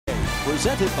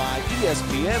presented by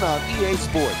ESPN on EA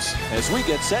Sports, as we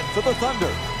get set for the Thunder,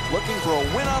 looking for a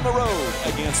win on the road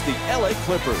against the LA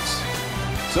Clippers.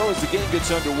 So as the game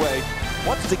gets underway,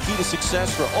 what's the key to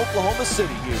success for Oklahoma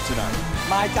City here tonight?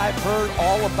 Mike, I've heard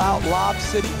all about Lob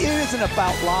City. It isn't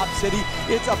about Lob City,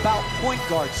 it's about point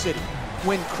guard city.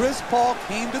 When Chris Paul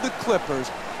came to the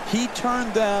Clippers, he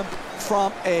turned them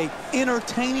from an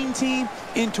entertaining team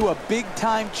into a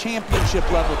big-time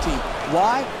championship-level team.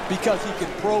 Why? Because he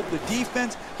can probe the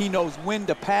defense, he knows when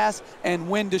to pass and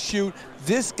when to shoot.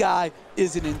 This guy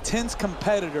is an intense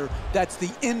competitor that's the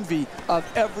envy of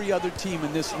every other team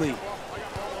in this league.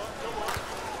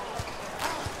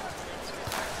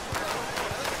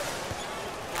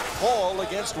 Paul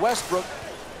against Westbrook.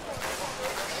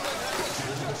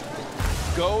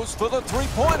 Goes for the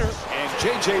three-pointer, and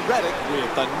J.J. Redick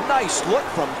with a nice look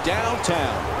from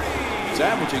downtown. He's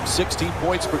averaging 16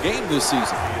 points per game this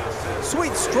season.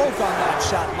 Sweet stroke on that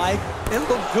shot, Mike. It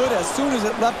looked good as soon as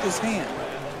it left his hand.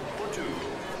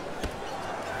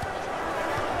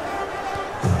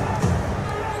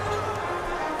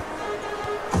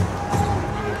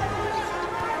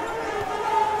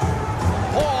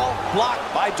 Paul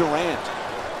blocked by Durant.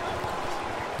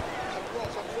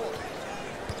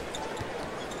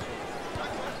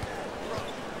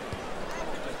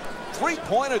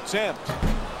 Three-point attempt.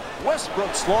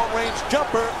 Westbrook's long-range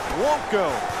jumper won't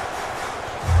go.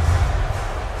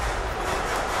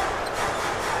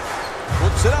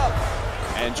 Puts it up.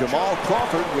 And Jamal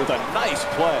Crawford with a nice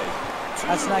play.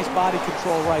 That's nice body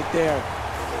control right there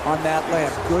on that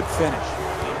layup. Good finish.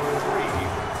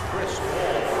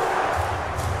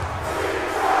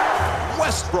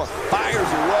 Westbrook fires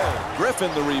away.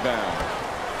 Griffin the rebound.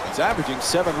 He's averaging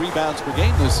 7 rebounds per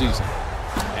game this season.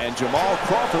 And Jamal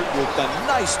Crawford with a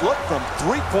nice look from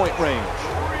three-point range.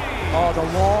 Oh, the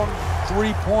long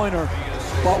three-pointer.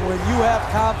 But when you have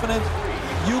confidence,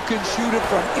 you can shoot it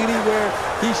from anywhere.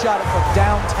 He shot it from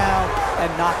downtown and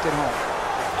knocked it home.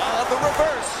 The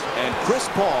reverse. And Chris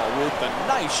Paul with a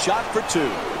nice shot for 2.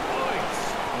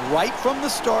 Right from the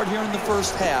start here in the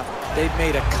first half, they've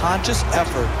made a conscious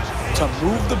effort to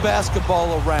move the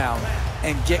basketball around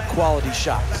and get quality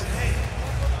shots.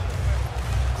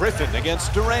 Griffin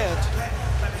against Durant.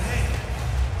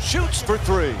 Shoots for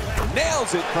 3.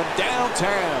 Nails it from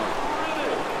downtown.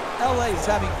 LA is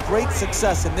having great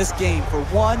success in this game for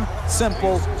one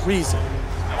simple reason: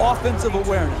 offensive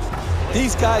awareness.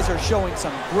 These guys are showing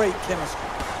some great chemistry.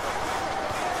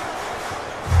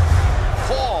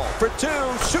 Paul for 2,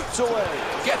 shoots away,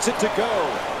 gets it to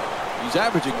go. He's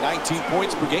averaging 19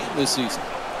 points per game this season.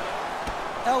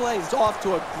 LA is off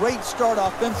to a great start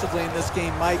offensively in this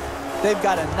game, Mike. They've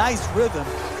got a nice rhythm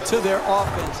to their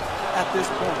offense at this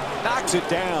point. Knocks it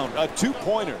down, a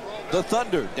 2-pointer. The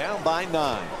Thunder down by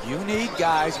 9. You need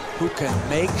guys who can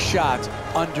make shots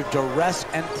under duress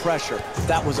and pressure.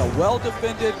 That was a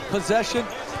well-defended possession,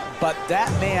 but that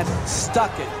man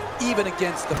stuck it even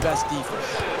against the best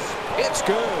defense. It's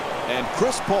good. And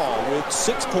Chris Paul with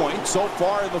 6 points so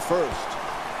far in the first.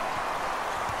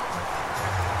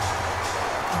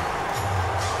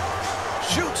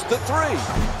 Shoots the 3.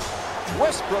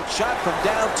 Westbrook shot from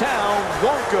downtown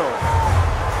won't go.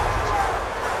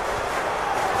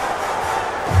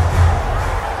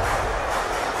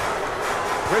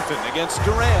 Griffin against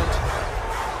Durant.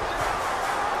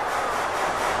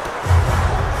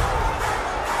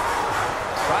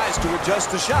 Tries to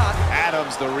adjust the shot.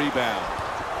 Adams the rebound.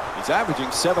 He's averaging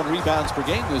 7 rebounds per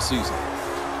game this season.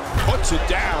 Puts it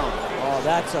down. Oh,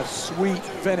 that's a sweet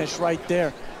finish right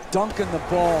there. Dunking the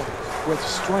ball with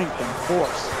strength and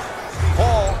force.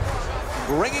 Paul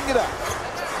bringing it up.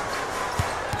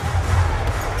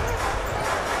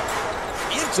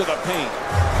 Into the paint.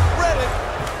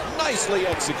 Redick nicely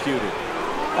executed.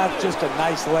 That's just a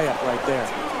nice layup right there.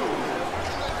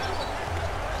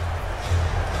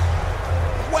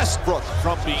 Westbrook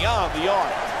from beyond the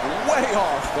arc. Way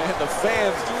off, and the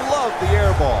fans love the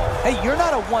air ball. Hey, you're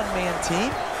not a one-man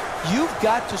team. You've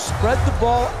got to spread the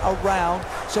ball around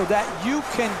so that you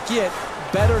can get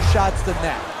better shots than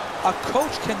that. A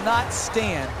coach cannot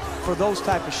stand for those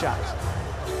type of shots.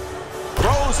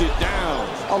 Throws it down.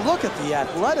 Oh, look at the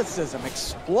athleticism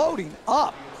exploding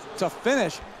up to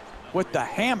finish with the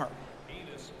hammer.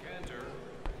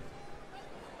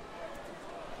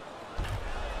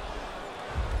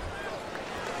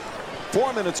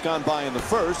 4 minutes gone by in the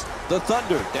first. The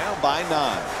Thunder down by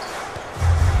 9.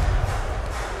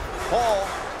 Paul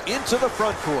into the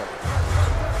front court.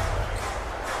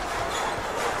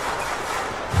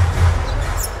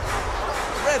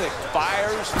 Redick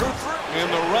fires for 3. And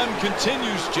the run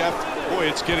continues, Jeff. Boy,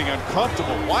 it's getting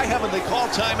uncomfortable. Why haven't they called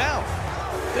timeout?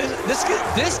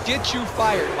 This gets you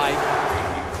fired, Mike.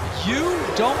 You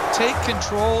don't take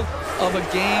control of a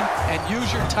game and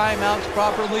use your timeouts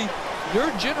properly.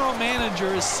 Your general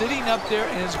manager is sitting up there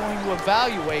and is going to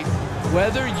evaluate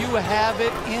whether you have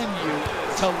it in you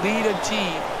to lead a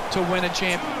team to win a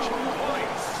championship.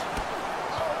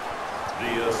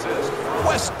 The assist.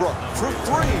 Westbrook for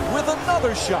three with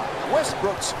another shot.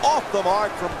 Westbrook's off the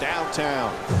mark from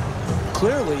downtown.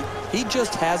 Clearly, he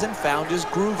just hasn't found his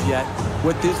groove yet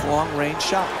with this long-range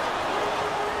shot.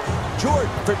 Jordan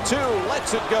for two,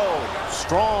 lets it go.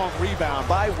 Strong rebound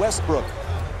by Westbrook.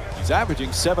 He's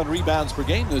averaging 7 rebounds per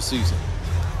game this season.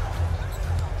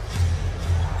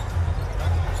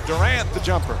 Durant the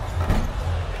jumper.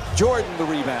 Jordan the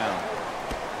rebound.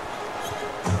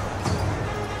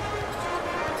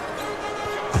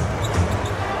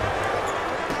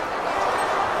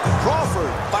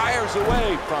 Crawford fires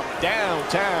away from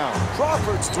downtown.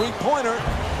 Crawford's three-pointer.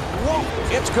 Whoa,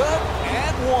 it's good,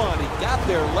 and one. He got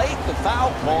there late. The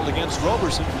foul called against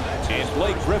Roberson. And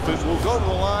Blake Griffin will go to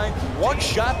the line. One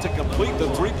shot to complete the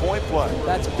three-point play.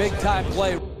 That's a big-time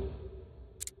play.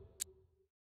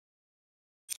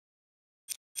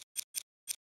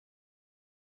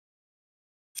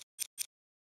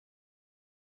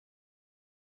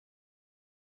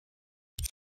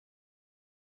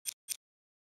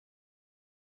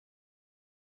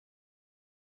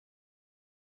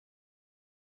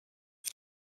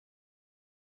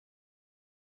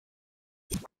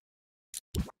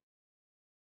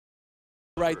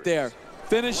 Right there,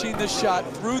 finishing the shot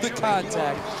through the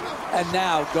contact, and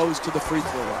now goes to the free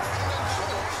throw line.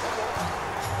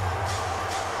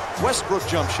 Westbrook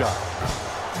jump shot.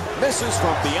 Misses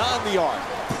from beyond the arc.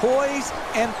 Poise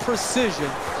and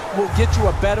precision will get you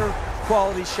a better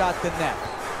quality shot than that.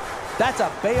 That's a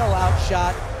bailout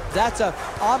shot. That's a,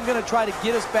 I'm going to try to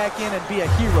get us back in and be a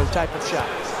hero type of shot.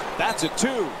 That's a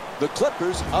 2. The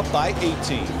Clippers up by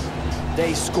 18.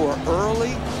 They score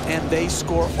early and they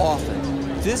score often.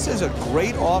 This is a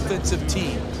great offensive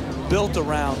team built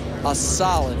around a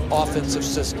solid offensive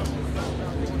system.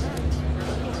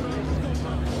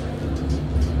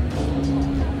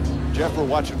 Jeff, we're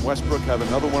watching Westbrook have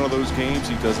another one of those games.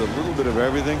 He does a little bit of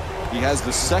everything. He has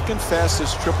the second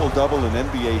fastest triple-double in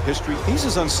NBA history. He's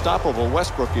as unstoppable,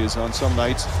 Westbrook is, on some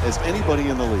nights as anybody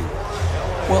in the league.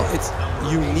 Well, it's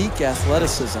unique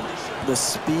athleticism, the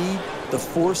speed, the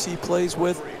force he plays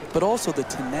with, but also the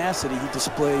tenacity he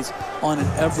displays on an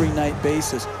every-night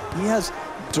basis. He has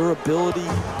durability.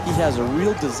 He has a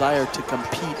real desire to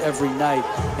compete every night,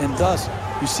 and thus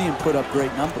you see him put up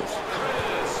great numbers.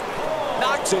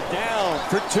 Knocks it down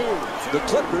for 2. The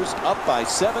Clippers up by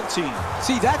 17.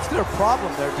 See, that's their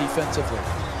problem there defensively.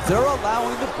 They're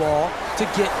allowing the ball to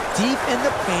get deep in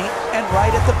the paint and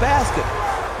right at the basket.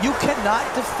 You cannot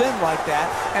defend like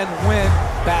that and win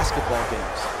basketball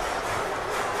games.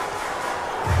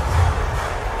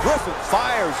 Griffin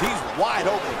fires, he's wide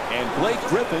open. And Blake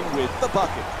Griffin with the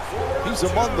bucket. He's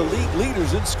among the league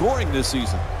leaders in scoring this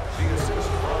season.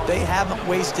 They haven't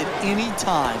wasted any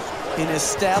time in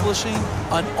establishing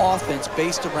an offense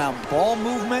based around ball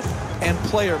movement and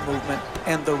player movement,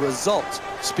 and the results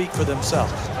speak for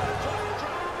themselves.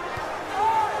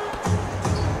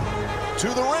 To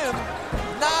the rim,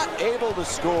 not able to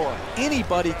score.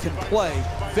 Anybody can play.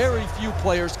 Very few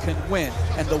players can win.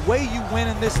 And the way you win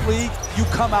in this league, you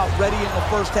come out ready in the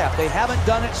first half. They haven't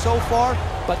done it so far,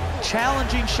 but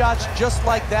challenging shots just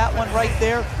like that one right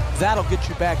there, that'll get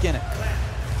you back in it.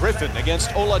 Griffin against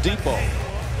Oladipo.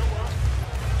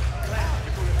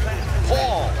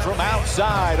 Paul from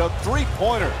outside, a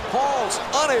three-pointer. Paul's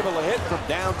unable to hit from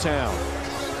downtown.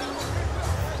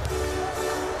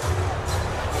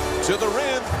 To the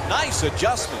rim, nice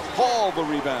adjustment. Paul the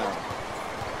rebound.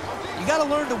 You got to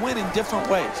learn to win in different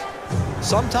ways.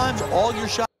 Sometimes all your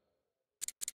shots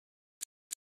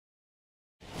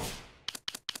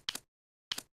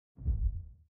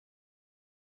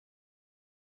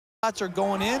are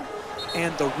going in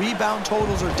and the rebound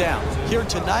totals are down. Here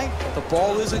tonight, the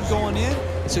ball isn't going in,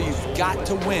 so you've got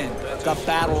to win the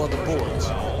battle of the boards.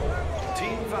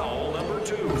 Team foul number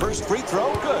 2. First free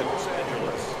throw, good. Los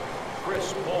Angeles.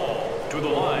 Chris Paul to the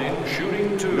line,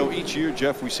 shooting 2. You know, each year,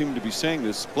 Jeff, we seem to be saying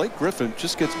this, Blake Griffin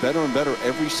just gets better and better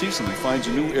every season. He finds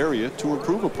a new area to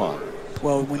improve upon.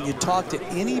 Well, when you talk to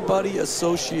anybody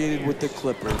associated with the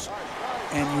Clippers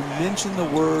and you mention the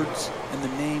words and the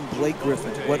name Blake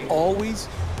Griffin, what always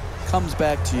comes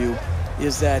back to you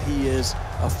is that he is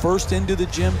a first into the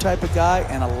gym type of guy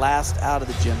and a last out of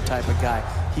the gym type of guy.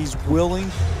 He's willing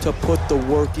to put the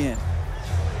work in.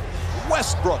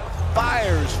 Westbrook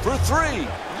fires for 3.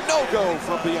 No go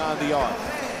from beyond the arc.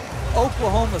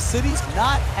 Oklahoma City's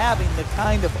not having the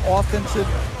kind of offensive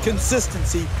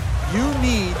consistency you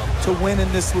need to win in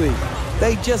this league.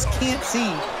 They just can't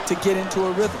seem to get into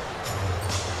a rhythm.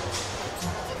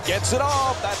 Gets it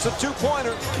off. That's a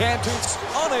two-pointer. Cantor's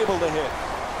unable to hit.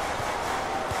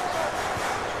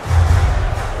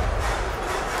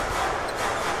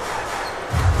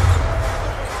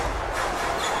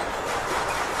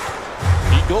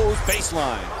 He goes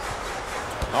baseline.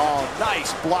 Oh,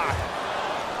 nice block.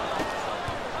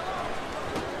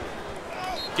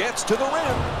 Gets to the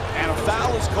rim, and a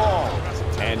foul is called.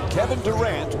 And Kevin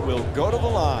Durant will go to the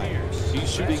line. He's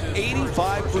shooting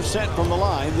 85% from the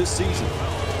line this season.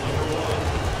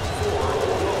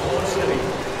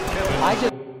 I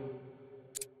just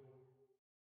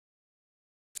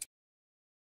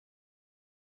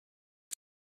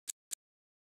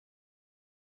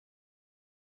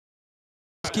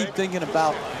keep thinking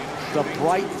about the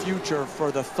bright future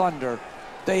for the Thunder.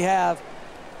 They have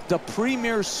the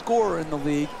premier scorer in the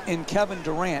league in Kevin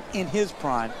Durant in his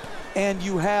prime, and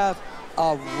you have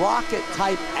a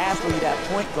rocket-type athlete at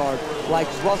point guard like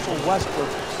Russell Westbrook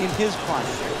in his prime.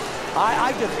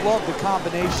 I just love the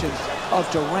combinations of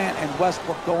Durant and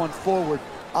Westbrook going forward.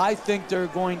 I think they're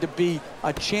going to be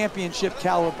a championship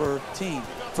caliber team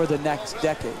for the next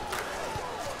decade.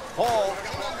 Paul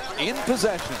in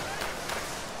possession.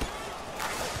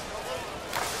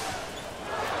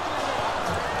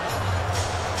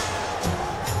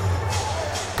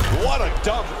 What a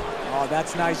dunk. Oh,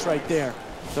 that's nice right there.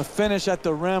 The finish at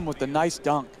the rim with the nice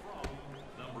dunk.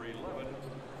 Number 11,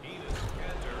 Enes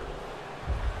Kanter.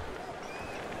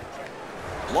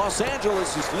 Los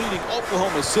Angeles is leading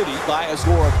Oklahoma City by a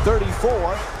score of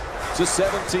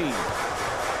 34-17.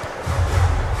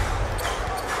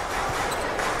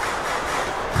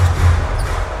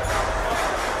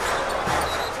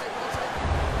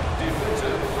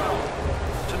 Defensive foul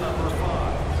to number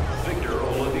 5, Victor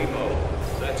Oladipo.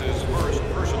 That's his first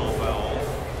personal foul.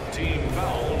 Team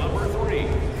foul number 3.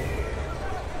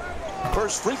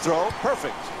 First free throw,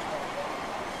 perfect.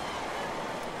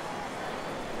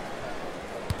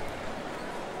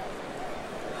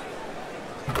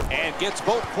 And gets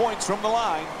both points from the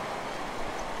line.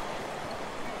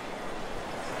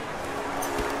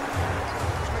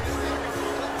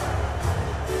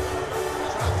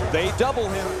 They double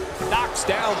him, knocks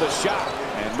down the shot.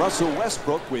 And Russell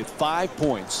Westbrook with 5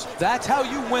 points. That's how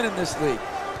you win in this league.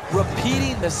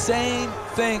 Repeating the same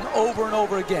thing over and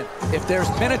over again. If there's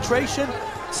penetration,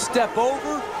 step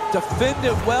over, defend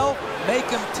it well, make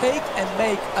him take and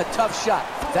make a tough shot.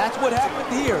 That's what happened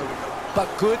here, but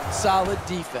good, solid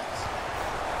defense.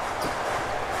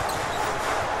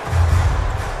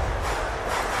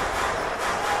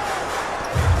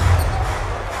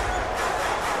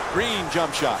 Green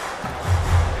jump shot.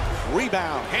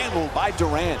 Rebound handled by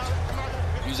Durant.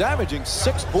 He's averaging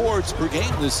 6 boards per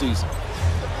game this season.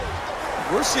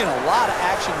 We're seeing a lot of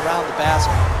action around the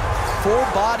basket. Full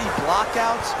body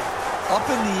blockouts, up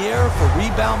in the air for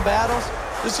rebound battles.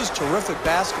 This is terrific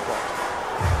basketball.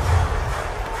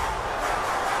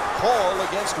 Paul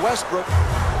against Westbrook.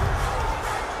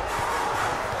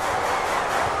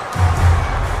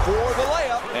 For the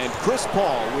layup. And Chris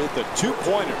Paul with the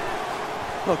 2-pointer.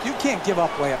 Look, you can't give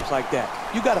up layups like that.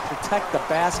 You got to protect the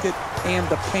basket and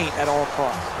the paint at all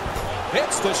costs.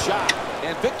 Hits the shot.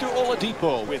 And Victor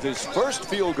Oladipo with his first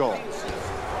field goal.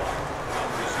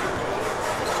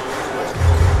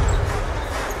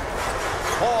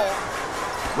 Paul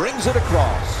brings it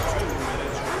across.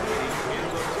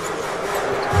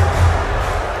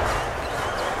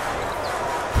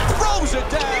 Throws it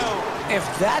down. If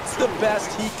that's the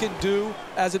best he can do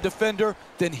as a defender,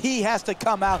 then he has to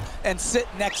come out and sit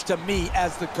next to me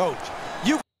as the coach.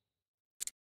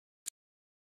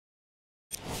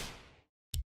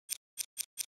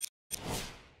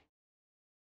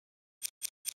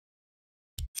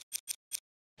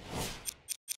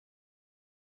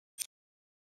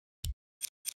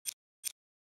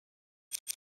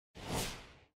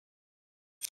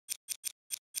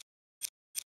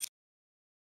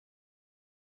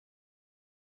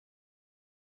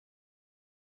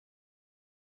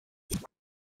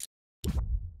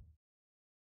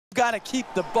 You got to keep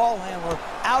the ball handler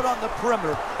out on the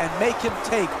perimeter and make him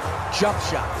take jump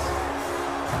shots.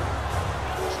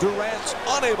 Durant's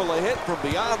unable to hit from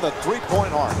beyond the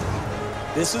 3-point arc.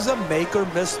 This is a make or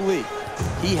miss league.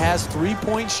 He has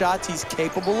 3-point shots he's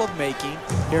capable of making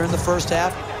here in the first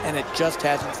half, and it just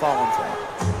hasn't fallen for him.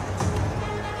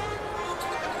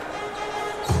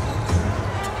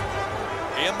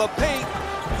 In the paint,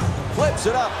 flips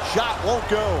it up, shot won't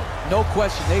go. No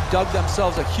question, they've dug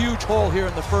themselves a huge hole here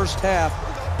in the first half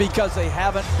because they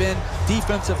haven't been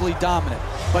defensively dominant.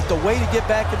 But the way to get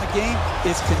back in the game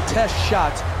is contest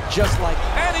shots, just like.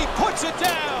 And he puts it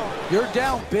down. You're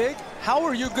down big. How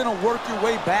are you going to work your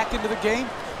way back into the game?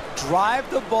 Drive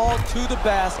the ball to the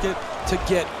basket to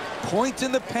get points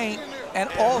in the paint and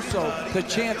also the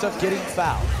chance of getting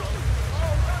fouled.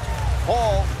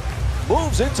 Hall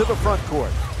moves into the front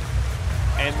court.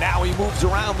 And now he moves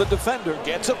around the defender,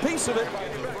 gets a piece of it.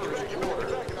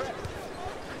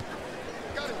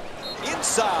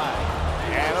 Inside,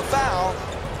 and a foul.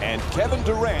 And Kevin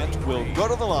Durant will go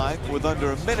to the line with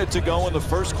under a minute to go in the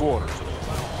first quarter.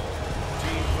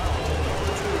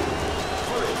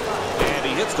 And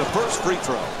he hits the first free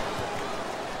throw.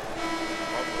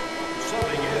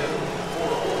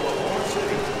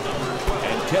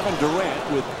 And Kevin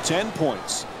Durant with 10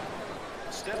 points.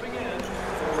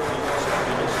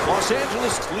 Los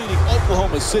Angeles leading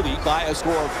Oklahoma City by a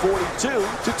score of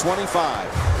 42-25.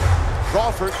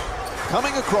 Crawford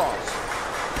coming across.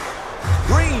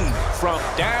 Green from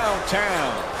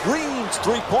downtown. Green's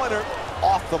three-pointer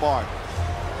off the mark.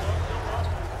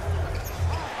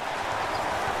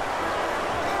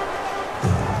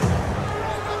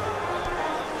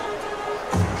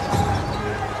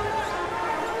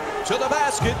 To the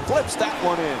basket, flips that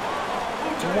one in.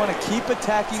 You want to keep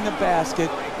attacking the basket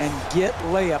and get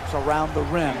layups around the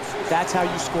rim. That's how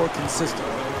you score consistently.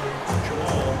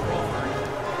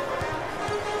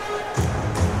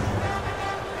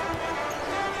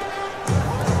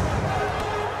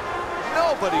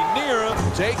 Nobody near him,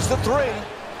 takes the three.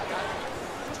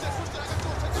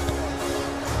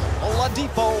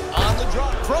 Oladipo on the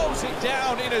drop, throws it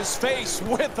down in his face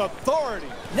with authority.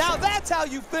 Now that's how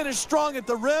you finish strong at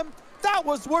the rim. That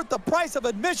was worth the price of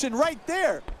admission right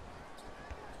there.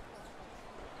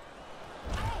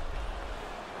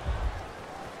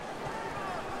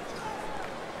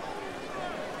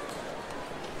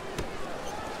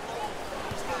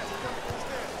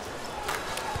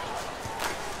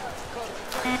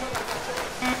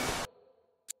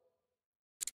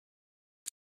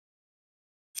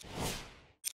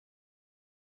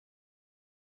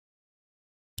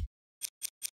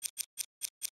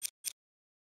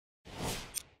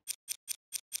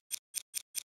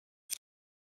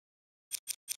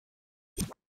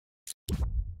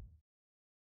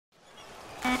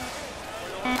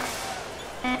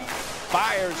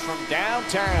 Fires from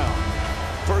downtown.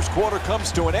 First quarter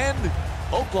comes to an end.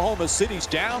 Oklahoma City's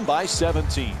down by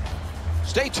 17.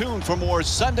 Stay tuned for more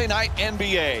Sunday Night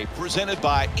NBA presented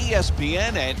by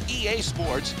ESPN and EA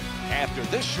Sports after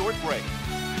this short break.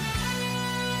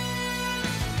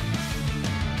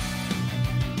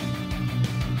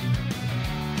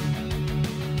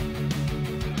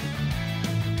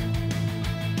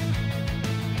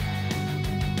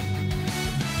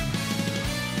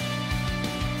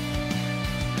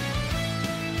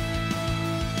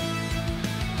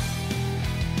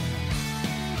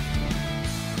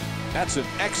 That's an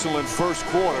excellent first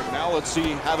quarter. Now let's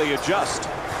see how they adjust.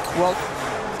 Well,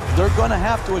 they're going to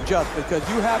have to adjust because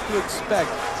you have to expect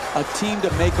a team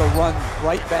to make a run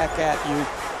right back at you.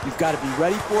 You've got to be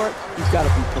ready for it. You've got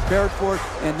to be prepared for it.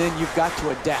 And then you've got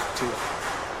to adapt to it.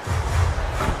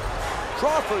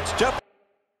 Crawford's jump.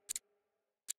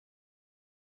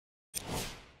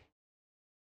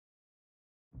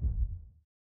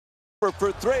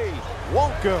 For three,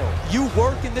 won't go. You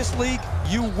work in this league,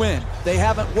 you win. They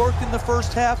haven't worked in the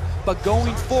first half, but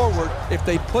going forward, if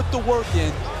they put the work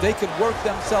in, they could work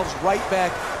themselves right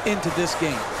back into this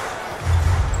game.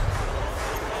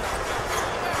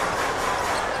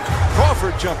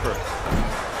 Crawford jumper.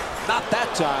 Not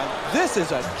that time. This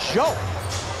is a joke.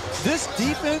 This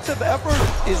defensive effort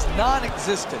is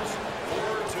non-existent.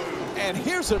 And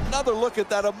here's another look at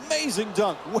that amazing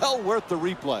dunk. Well worth the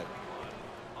replay.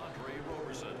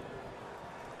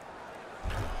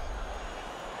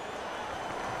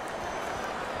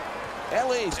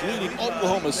 LA's leading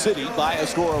Oklahoma City by a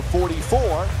score of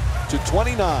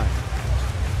 44-29.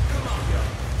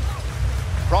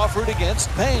 Crawford against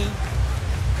Payne.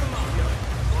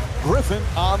 Griffin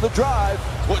on the drive,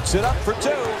 puts it up for two,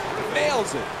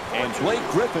 nails it. And Blake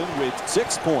Griffin with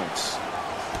 6 points.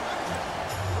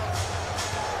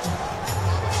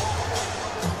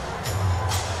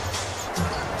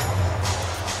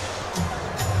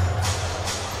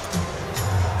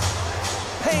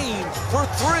 Payne for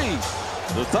three.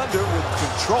 The Thunder with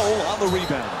control on the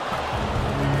rebound.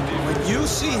 When you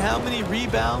see how many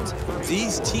rebounds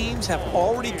these teams have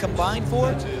already combined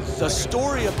for, the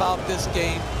story about this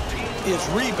game is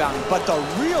rebounding. But the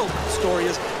real story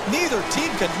is neither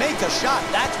team can make a shot.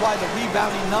 That's why the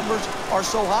rebounding numbers are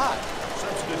so high.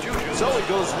 So he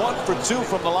goes 1 for 2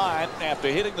 from the line after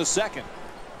hitting the second.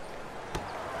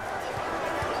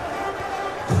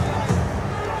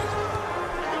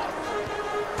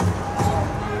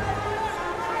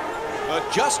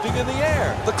 adjusting in the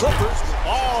air. The Clippers,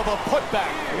 the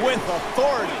putback with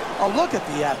authority. Oh, look at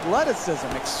the athleticism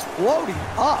exploding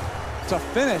up to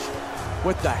finish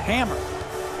with the hammer.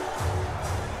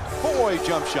 Boy,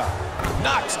 jump shot.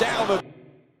 Knocks down the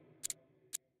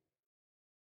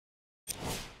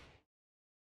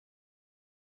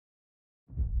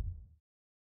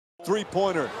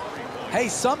three-pointer. Hey,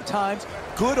 sometimes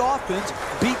good offense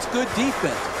beats good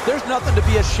defense. There's nothing to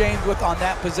be ashamed with on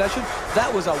that possession.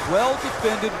 That was a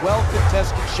well-defended,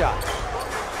 well-contested shot.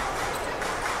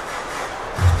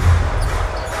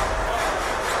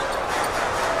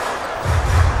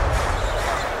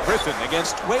 Griffin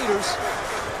against Waiters.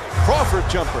 Crawford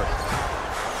jumper.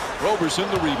 Roberson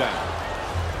the rebound.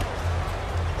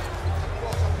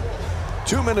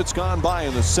 2 minutes gone by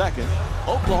in the second.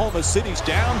 Oklahoma City's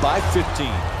down by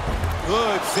 15.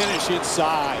 Good finish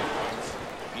inside.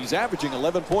 He's averaging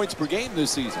 11 points per game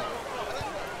this season.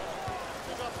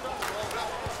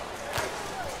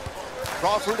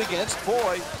 Crawford against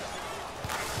Foy.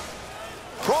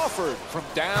 Crawford from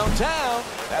downtown.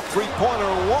 That three-pointer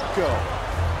won't go.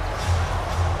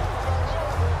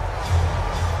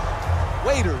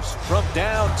 Waiters from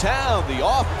downtown, the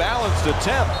off-balanced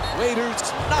attempt.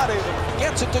 Waiters not able,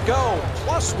 gets it to go.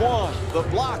 +1, the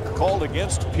block called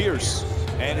against Pierce.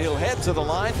 And he'll head to the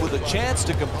line with a chance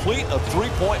to complete a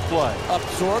three-point play.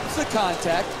 Absorbs the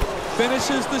contact,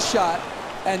 finishes the shot,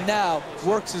 and now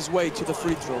works his way to the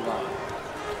free throw line.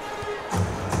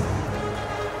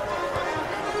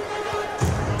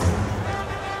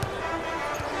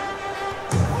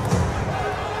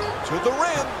 To the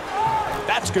rim.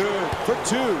 That's good for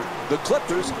 2. The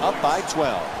Clippers up by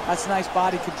 12. That's nice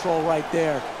body control right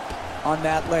there on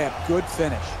that layup. Good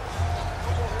finish.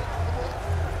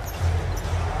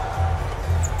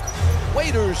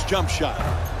 Waiters jump shot.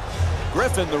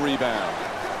 Griffin the rebound.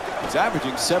 He's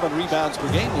averaging 7 rebounds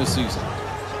per game this season.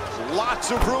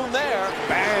 Lots of room there.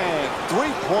 Bang!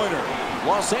 Three-pointer.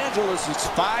 Los Angeles is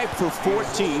 5 for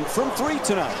 14 from 3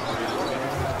 tonight.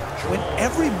 When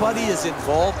everybody is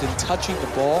involved in touching the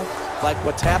ball, like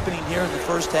what's happening here in the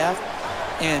first half,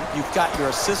 and you've got your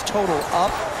assist total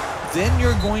up, then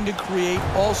you're going to create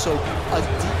also a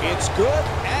deep. It's good,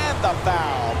 and the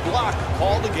foul. Block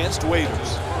called against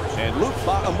Waiters. And Luke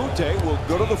Amute will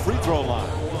go to the free throw line.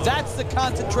 That's the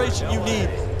concentration you need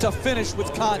to finish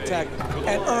with contact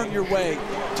and earn your way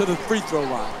to the free throw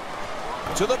line.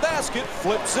 To the basket,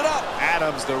 flips it up.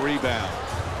 Adams the rebound.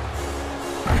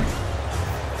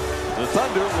 The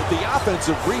Thunder with the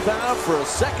offensive rebound for a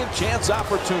second chance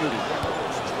opportunity.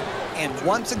 And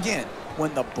once again,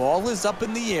 when the ball is up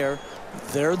in the air,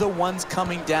 they're the ones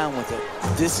coming down with it.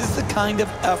 This is the kind of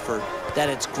effort that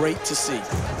it's great to see.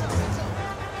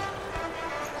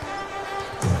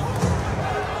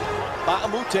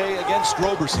 Baamute against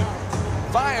Roberson.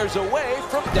 Fires away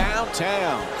from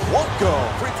downtown. Won't go.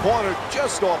 Three-pointer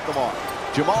just off the mark.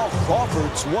 Jamal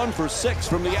Crawford's 1 for 6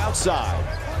 from the outside.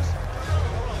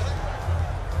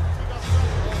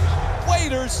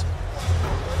 Waiters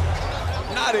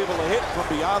not able to hit from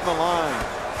beyond the line.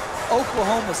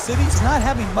 Oklahoma City's not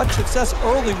having much success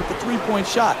early with the three-point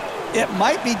shot. It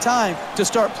might be time to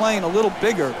start playing a little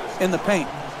bigger in the paint.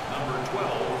 Number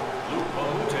 12, Luke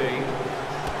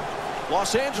Amute.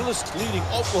 Los Angeles leading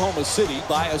Oklahoma City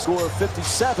by a score of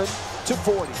 57 to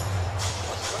 40.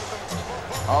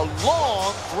 A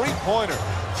long three-pointer.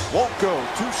 Won't go,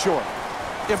 too short.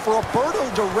 If Roberto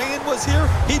Duran was here,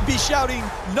 he'd be shouting,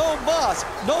 "No mas,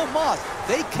 no mas."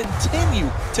 They continue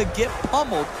to get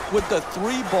pummeled with the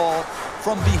three ball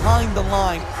from behind the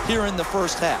line here in the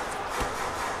first half.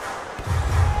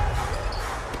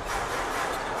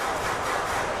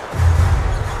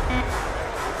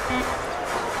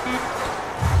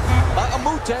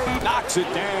 Amute knocks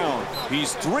it down.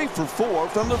 He's 3 for 4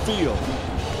 from the field.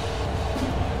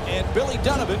 And Billy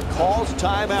Donovan calls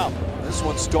timeout. This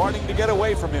one's starting to get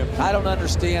away from him. I don't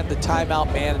understand the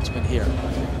timeout management here.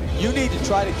 You need to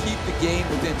try to keep the game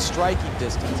within striking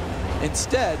distance.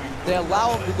 Instead, they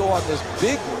allow him to go on this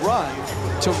big run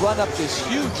to run up this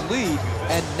huge lead,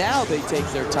 and now they take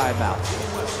their timeout.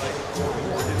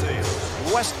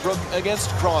 Westbrook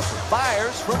against Crawford.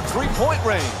 Fires from three-point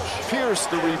range. Pierce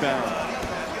the rebound.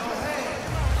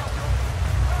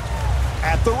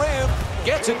 At the rim,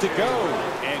 gets it to go.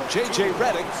 And J.J.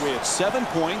 Redick with 7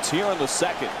 points here in the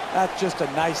second. That's just a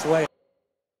nice layup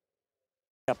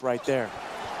right there.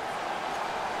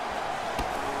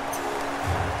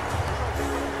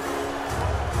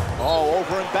 Oh,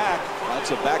 over and back.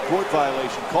 That's a backcourt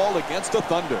violation called against the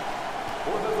Thunder.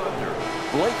 For the Thunder,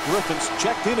 Blake Griffin's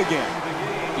checked in again.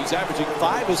 He's averaging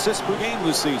 5 assists per game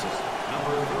this season.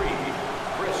 number 3,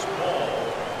 Chris Paul.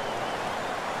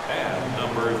 And number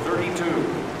number 32,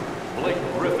 Blake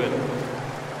Griffin.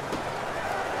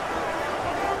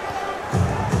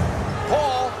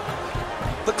 Paul,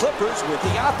 the Clippers with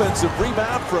the offensive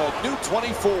rebound for a new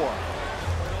 24.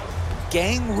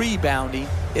 Gang rebounding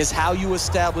is how you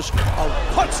establish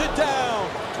Puts it down.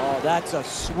 Oh, that's a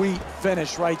sweet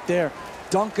finish right there.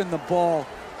 Dunking the ball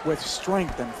with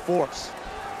strength and force.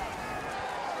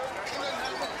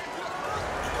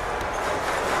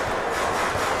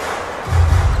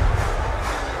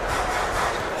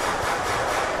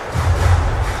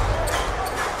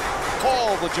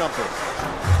 Paul, the jumper.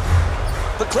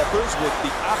 The Clippers with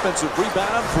the offensive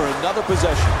rebound for another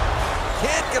possession.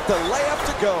 Can't get the layup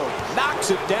to go.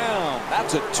 Knocks it down.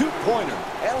 That's a two-pointer.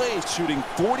 LA is shooting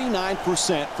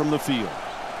 49% from the field.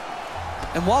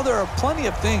 And while there are plenty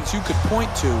of things you could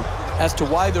point to as to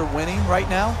why they're winning right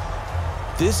now,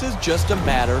 this is just a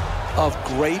matter of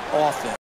great offense.